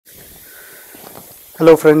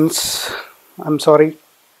Hello friends, I'm sorry,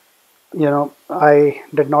 I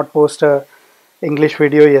did not post a English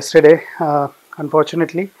video yesterday.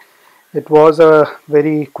 Unfortunately, it was a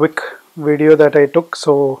very quick video that I took,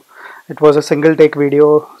 so it was a single take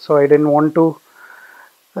video, so I didn't want to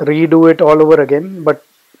redo it all over again. But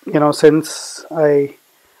since I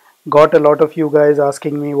got a lot of you guys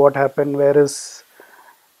asking me what happened, what is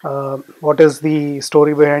the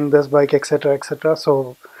story behind this bike, etc., etc.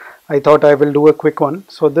 So I thought I will do a quick one.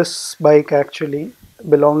 So this bike actually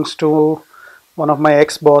belongs to one of my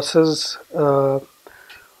ex-bosses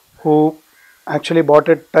who actually bought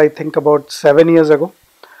it, I think, about 7 years ago.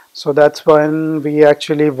 So that's when we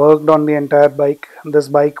actually worked on the entire bike. This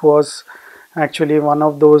bike was actually one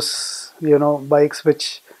of those bikes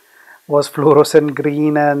which was fluorescent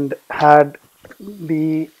green and had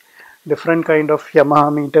the different kind of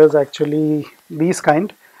Yamaha meters, actually these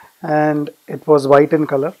kind, and it was white in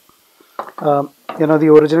color.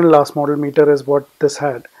 The original last model meter is what this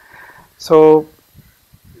had. So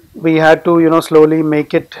we had to slowly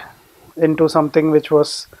make it into something which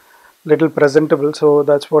was little presentable. So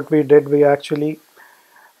that's what we did. We actually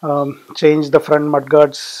changed the front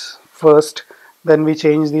mudguards first, then we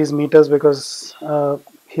changed these meters because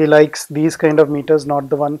he likes these kind of meters, not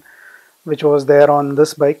the one which was there on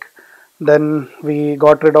this bike. Then we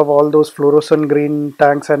got rid of all those fluorescent green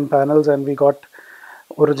tanks and panels, and we got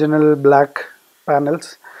original black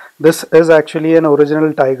panels. This is actually an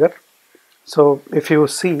original Tiger. So if you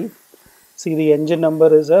see the engine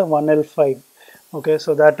number is a 1L5. Okay,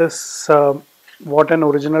 so that is what an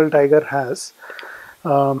original Tiger has.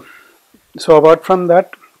 So apart from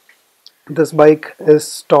that, this bike is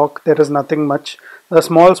stock. There is nothing much. The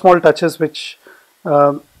small touches which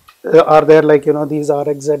are there, like these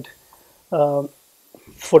RXZ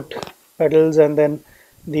foot pedals, and then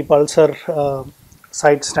the pulsar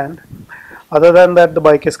side stand. Other than that, the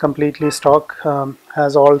bike is completely stock,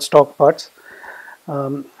 has all stock parts,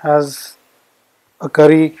 has a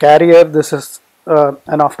carrier. This is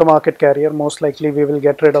an aftermarket carrier. Most likely we will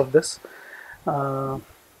get rid of this.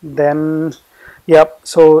 Then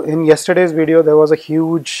so in yesterday's video there was a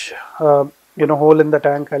huge hole in the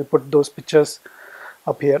tank. I'll put those pictures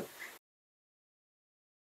up here.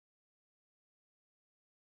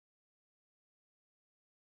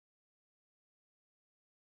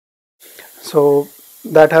 So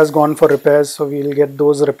that has gone for repairs, so we'll get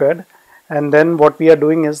those repaired. And then what we are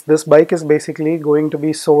doing is, this bike is basically going to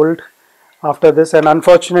be sold after this, and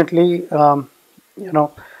unfortunately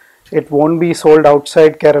it won't be sold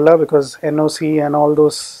outside Kerala because NOC and all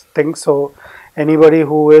those things. So anybody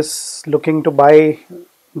who is looking to buy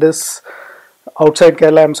this outside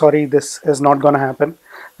Kerala, I'm sorry, this is not going to happen.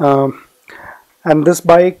 And this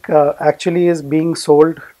bike actually is being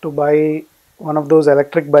sold to buy one of those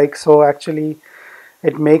electric bikes. So actually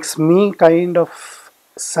it makes me kind of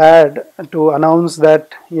sad to announce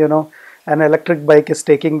that an electric bike is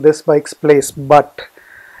taking this bike's place. But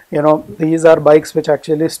these are bikes which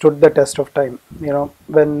actually stood the test of time.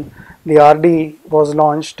 When the RD was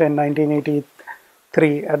launched in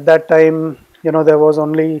 1983, at that time there was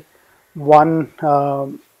only one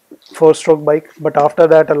 4-stroke bike, but after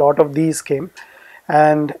that a lot of these came.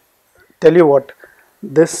 And tell you what,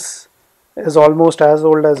 this is almost as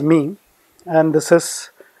old as me, and this is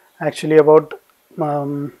actually about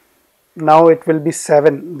now it will be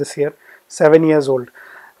 7 this year, 7 years old.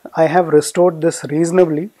 I have restored this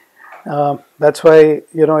reasonably. That's why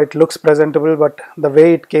it looks presentable, but the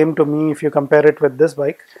way it came to me, if you compare it with this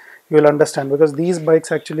bike, you will understand, because these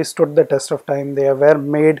bikes actually stood the test of time. They were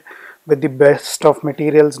made with the best of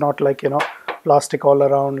materials, not like plastic all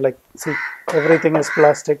around. Like, see, everything is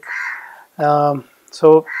plastic.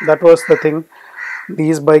 So that was the thing.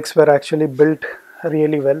 These bikes were actually built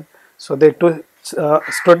really well, so they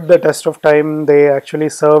stood the test of time. They actually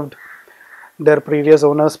served their previous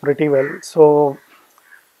owners pretty well, so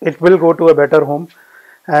it will go to a better home.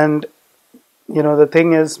 And the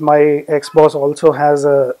thing is, my ex-boss also has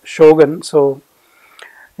a Shogun, so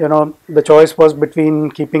the choice was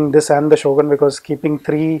between keeping this and the Shogun, because keeping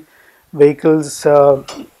 3 vehicles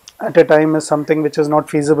at a time is something which is not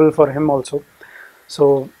feasible for him also.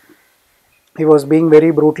 So he was being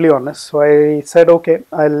very brutally honest. So I said, okay,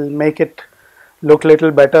 I'll make it look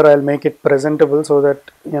little better, I'll make it presentable, so that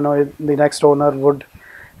the next owner would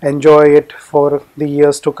enjoy it for the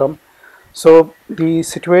years to come. So the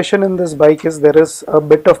situation in this bike is, there is a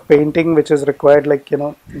bit of painting which is required, like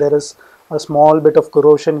there is a small bit of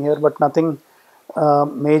corrosion here, but nothing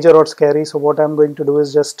major or scary. So what I'm going to do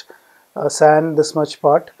is just sand this much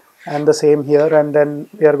part and the same here, and then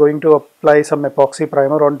we are going to apply some epoxy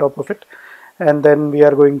primer on top of it, and then we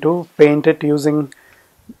are going to paint it using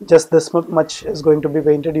just this much is going to be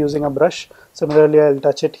painted using a brush. Similarly, I'll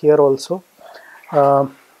touch it here also.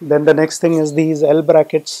 Then the next thing is these L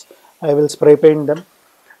brackets. I will spray paint them.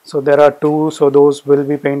 So there are two, so those will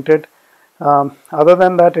be painted. Other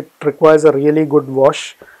than that, it requires a really good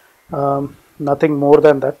wash. Nothing more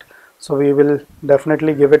than that. So we will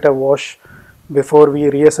definitely give it a wash before we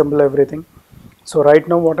reassemble everything. So right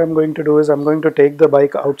now what I'm going to do is I'm going to take the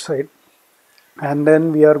bike outside, and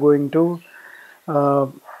then we are going to uh,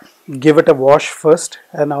 give it a wash first,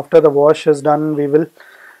 and after the wash is done,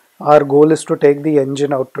 our goal is to take the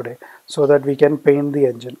engine out today so that we can paint the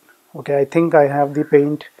engine. Okay, I think I have the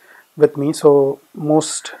paint with me, so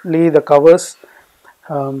mostly the covers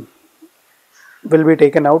um, will be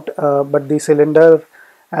taken out, but the cylinder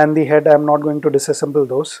and the head I'm not going to disassemble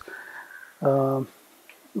those, uh,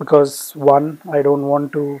 because one, I don't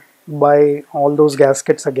want to buy all those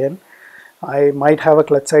gaskets again. I might have a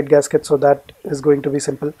clutch side gasket, so that is going to be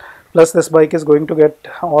simple. Plus this bike is going to get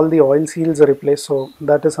all the oil seals replaced, so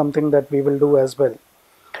that is something that we will do as well.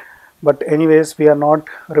 But anyways, we are not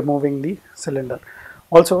removing the cylinder.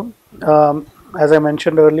 Also, as I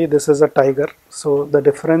mentioned earlier, this is a Tiger, so the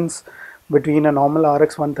difference between a normal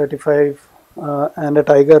RX 135 and a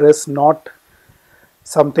Tiger is not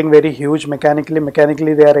something very huge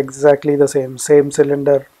mechanically they are exactly the same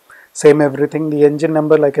cylinder, same everything. The engine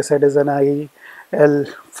number, like I said, is an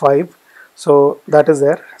IL5, so that is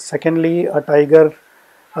there. Secondly, a Tiger,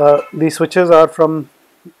 the switches are from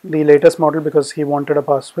the latest model because he wanted a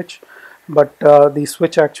power switch, but the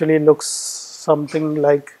switch actually looks something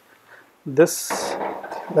like this,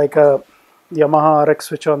 like a Yamaha RX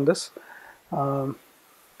switch on this. um,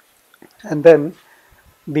 and then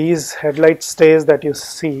these headlight stays that you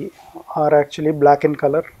see are actually black in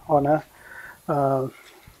color on uh, a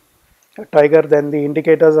Tiger. Then the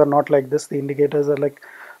indicators are not like this. The indicators are like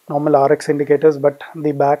normal RX indicators, but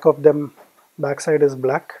the back of them, backside is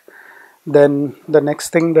black. Then the next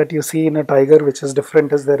thing that you see in a Tiger which is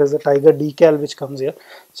different is there is a Tiger decal which comes here,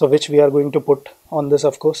 so which we are going to put on this,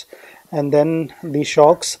 of course. And then the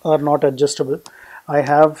shocks are not adjustable. I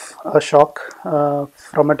have a shock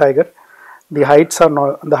from a Tiger. The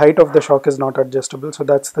height of the shock is not adjustable, so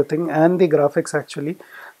that's the thing. And the graphics, actually,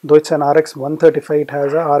 though it's an RX 135, it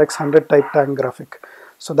has a RX 100 type tank graphic,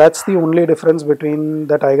 so that's the only difference between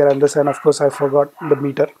the Tiger and this. And of course I forgot the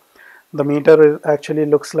meter. The meter actually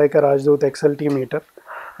looks like a Rajdoot XLT meter.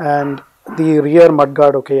 And the rear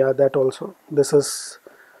mudguard, okay, yeah, that also, this is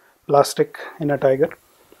plastic in a Tiger.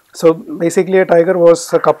 So basically a Tiger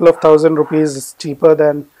was a couple of thousand rupees cheaper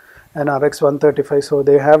than an RX 135, so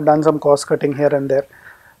they have done some cost cutting here and there,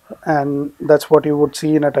 and that's what you would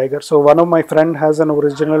see in a Tiger. So one of my friend has an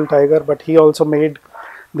original Tiger, but he also made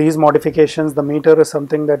these modifications. The meter is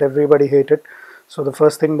something that everybody hated, so the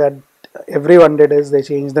first thing that everyone did is they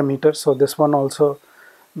changed the meter. So this one also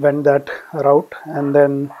went that route. And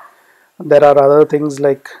then there are other things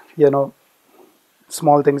like,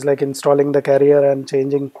 small things like installing the carrier and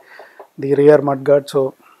changing the rear mudguard.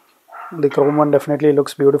 So the chrome one definitely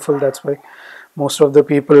looks beautiful, that's why most of the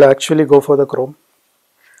people actually go for the chrome.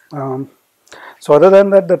 um, so other than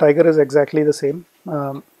that, the Tiger is exactly the same.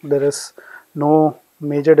 There is no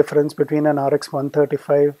major difference between an RX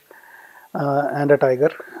 135 and a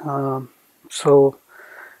Tiger. So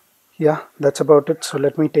yeah, that's about it. So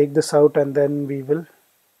let me take this out and then we will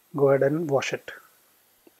go ahead and wash it.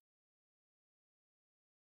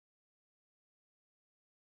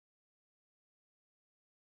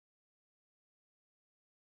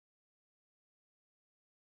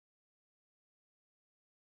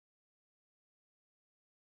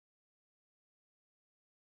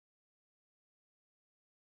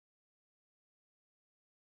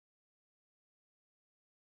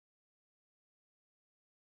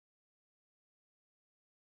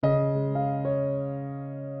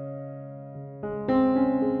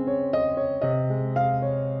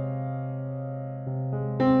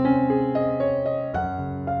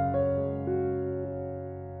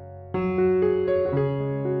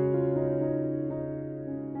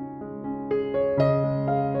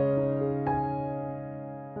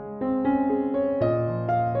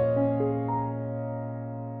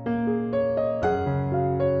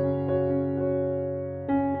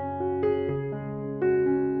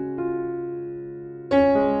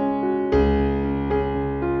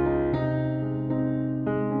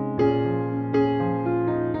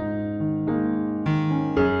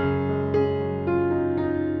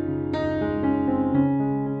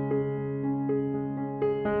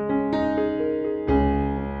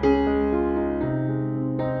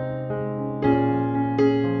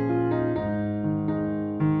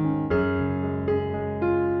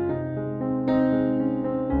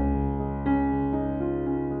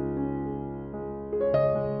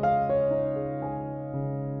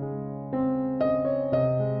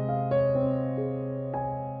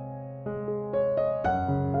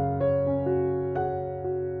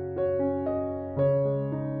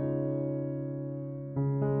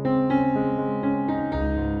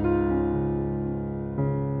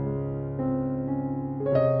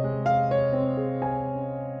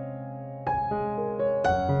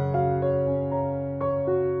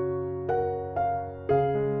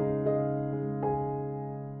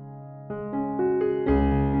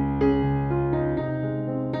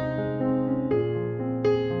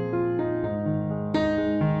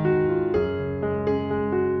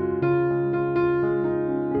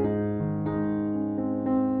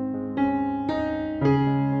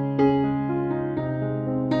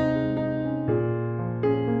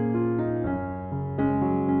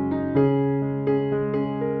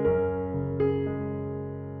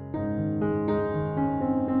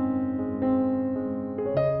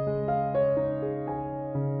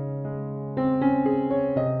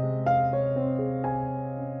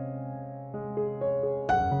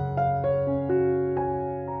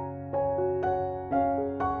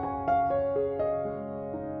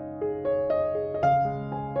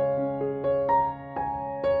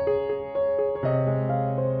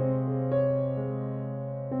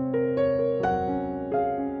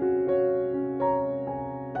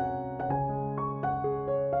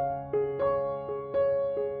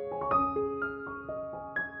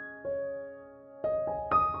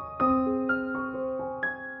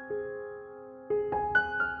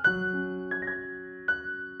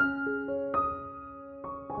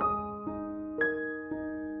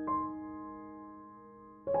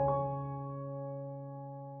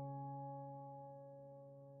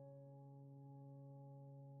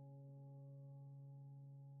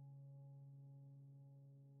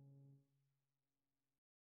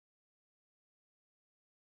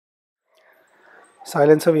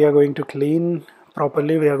 Silencer we are going to clean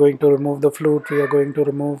properly. We are going to remove the flute, we are going to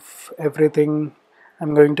remove everything.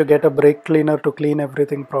 I'm going to get a brake cleaner to clean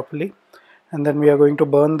everything properly, and then we are going to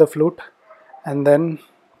burn the flute and then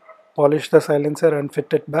polish the silencer and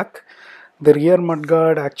fit it back. The rear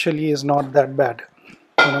mudguard actually is not that bad.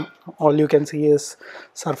 All you can see is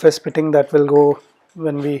surface pitting that will go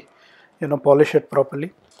when we polish it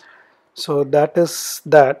properly. So that is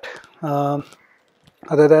that.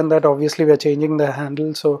 Other than that, obviously we are changing the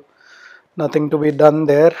handle, so nothing to be done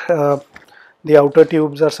there. The outer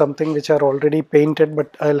tubes are something which are already painted,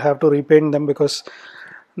 but I'll have to repaint them because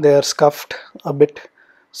they are scuffed a bit.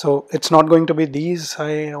 So it's not going to be these.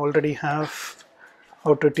 I already have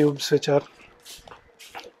outer tubes which are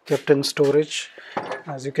kept in storage.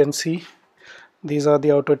 As you can see, these are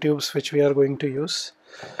the outer tubes which we are going to use.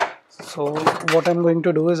 So what I'm going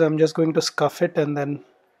to do is I'm just going to scuff it and then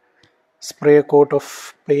spray a coat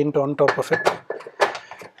of paint on top of it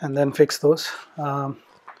and then fix those.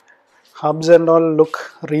 Hubs and all look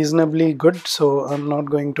reasonably good, so I'm not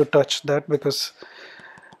going to touch that because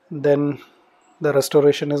then the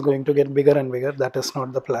restoration is going to get bigger and bigger. That is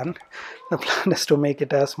not the plan. The plan is to make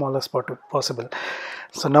it as small as possible.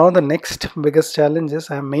 So now the next biggest challenge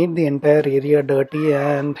is I made the entire area dirty,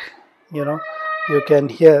 and you can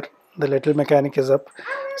hear the little mechanic is up.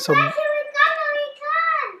 So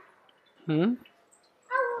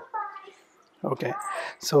okay,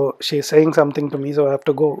 so she's saying something to me, so I have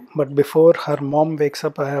to go. But before her mom wakes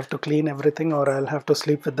up, I have to clean everything, or I'll have to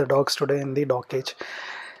sleep with the dogs today in the dog cage.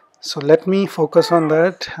 So let me focus on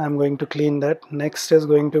that. I'm going to clean that. Next is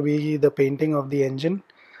going to be the painting of the engine.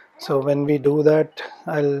 So when we do that,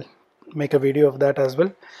 I'll make a video of that as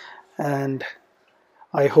well. And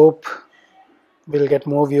I hope we'll get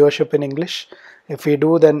more viewership in English. If we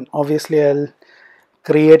do, then obviously I'll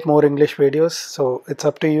create more English videos. So it's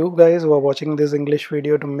up to you guys who are watching this English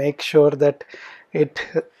video to make sure that it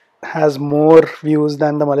has more views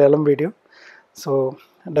than the Malayalam video. So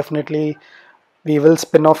definitely we will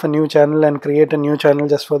spin off a new channel and create a new channel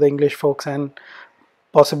just for the English folks, and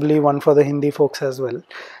possibly one for the Hindi folks as well.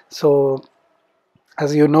 So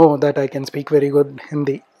as you know that I can speak very good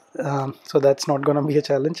Hindi, so that's not going to be a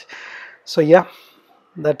challenge. So yeah,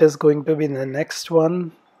 that is going to be the next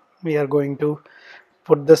one. We are going to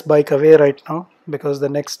put this bike away right now because the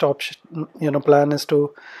next option plan is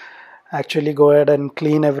to actually go ahead and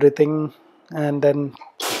clean everything and then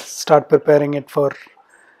start preparing it for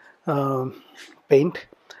paint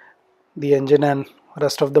the engine and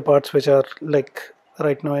rest of the parts which are like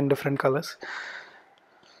right now in different colors.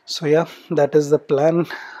 So yeah, that is the plan.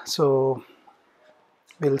 So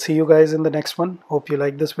we'll see you guys in the next one. Hope you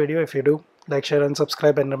like this video. If you do, like, share and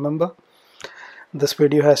subscribe, and remember, this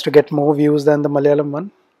video has to get more views than the Malayalam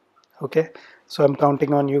one. Okay, so I'm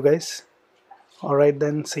counting on you guys. Alright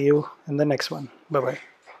then, see you in the next one. Bye bye.